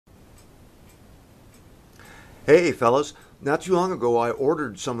Hey fellas, not too long ago I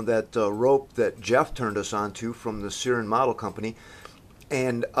ordered some of that rope that Jeff turned us on to from the Siren Model Company,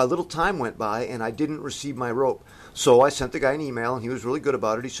 and a little time went by and I didn't receive my rope. So I sent the guy an email and he was really good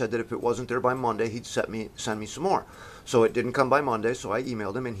about it. He said that if it wasn't there by Monday, he'd send me some more. So it didn't come by Monday, so I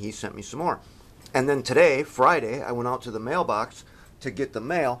emailed him and he sent me some more. And then today, Friday, I went out to the mailbox to get the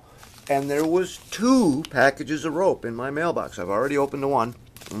mail, and there was two packages of rope in my mailbox. I've already opened the one.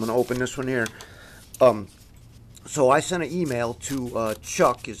 I'm going to open this one here. So I sent an email to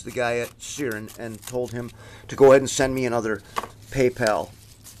Chuck, is the guy at Siren, and told him to go ahead and send me another PayPal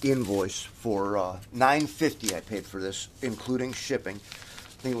invoice for $9.50. I paid for this, including shipping. I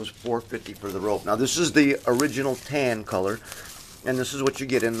think it was $4.50 for the rope. Now this is the original tan color, and this is what you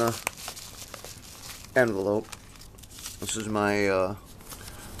get in the envelope. This is my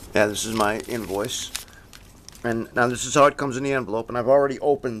this is my invoice. And now this is how it comes in the envelope, and I've already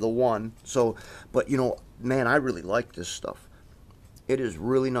opened the one. So, but you know, man, I really like this stuff. It is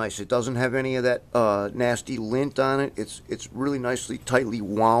really nice. It doesn't have any of that nasty lint on it. It's really nicely, tightly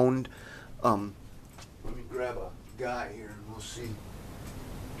wound. Let me grab a guy here and we'll see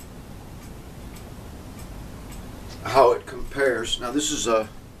how it compares. Now this is a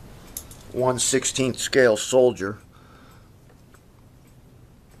 1/16 scale soldier,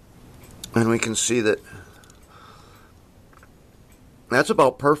 and we can see that that's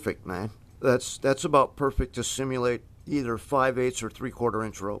about perfect, man. That's about perfect to simulate either 5/8 or 3/4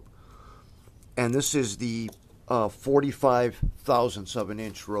 inch rope. And this is the 45 thousandths of an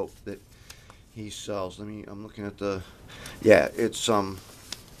inch rope that he sells. I'm looking at the, yeah, it's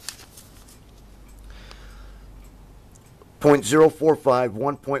 0.045,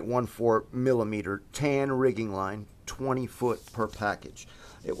 1.14 millimeter tan rigging line, 20 foot per package.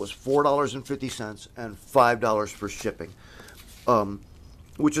 It was $4.50 and $5 for shipping.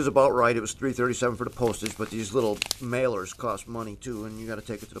 Which is about right. It was $3.37 for the postage, but these little mailers cost money too, and you got to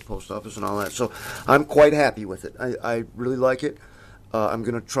take it to the post office and all that. So I'm quite happy with it. I really like it. I'm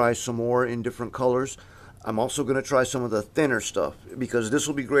going to try some more in different colors. I'm also going to try some of the thinner stuff because this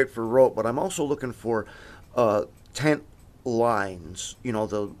will be great for rope, but I'm also looking for tent lines, you know,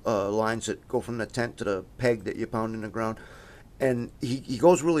 the lines that go from the tent to the peg that you pound in the ground. And he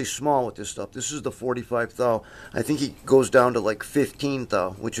goes really small with this stuff. This is the 45 thou. I think he goes down to like 15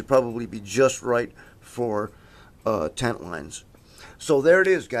 thou, which would probably be just right for tent lines. So there it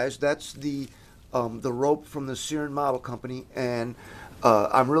is, guys. That's the rope from the Siren Model Company, and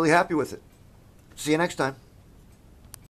I'm really happy with it. See you next time.